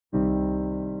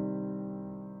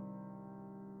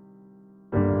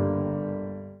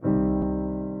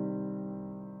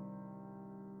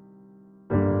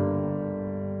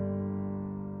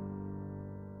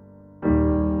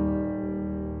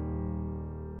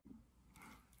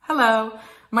Hello,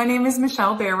 my name is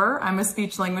Michele Bearer. I'm a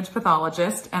speech language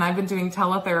pathologist, and I've been doing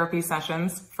teletherapy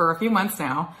sessions for a few months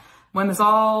now. When this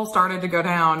all started to go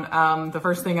down, the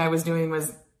first thing I was doing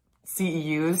was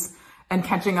CEUs and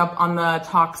catching up on the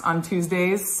talks on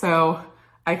Tuesdays so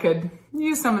I could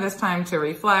use some of this time to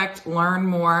reflect, learn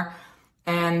more,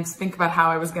 and think about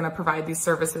how I was going to provide these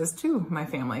services to my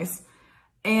families.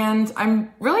 And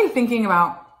I'm really thinking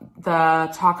about the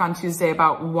talk on Tuesday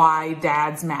about why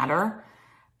dads matter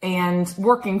and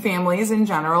working families in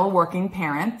general, working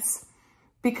parents,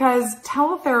 because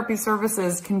teletherapy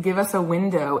services can give us a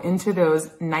window into those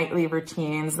nightly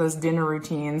routines, those dinner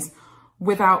routines,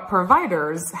 without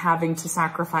providers having to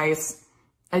sacrifice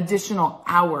additional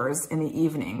hours in the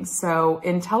evening. So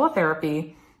in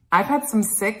teletherapy, I've had some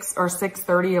 6 or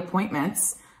 6:30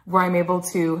 appointments where I'm able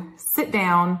to sit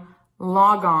down,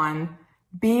 log on,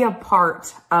 be a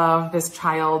part of this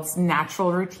child's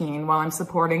natural routine while I'm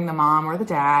supporting the mom or the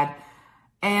dad.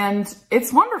 And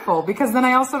it's wonderful because then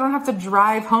I also don't have to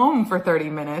drive home for 30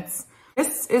 minutes.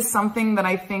 This is something that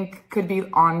I think could be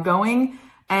ongoing,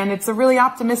 and it's a really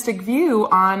optimistic view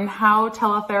on how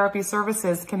teletherapy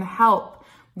services can help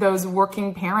those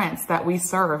working parents that we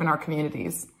serve in our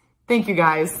communities. Thank you,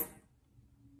 guys.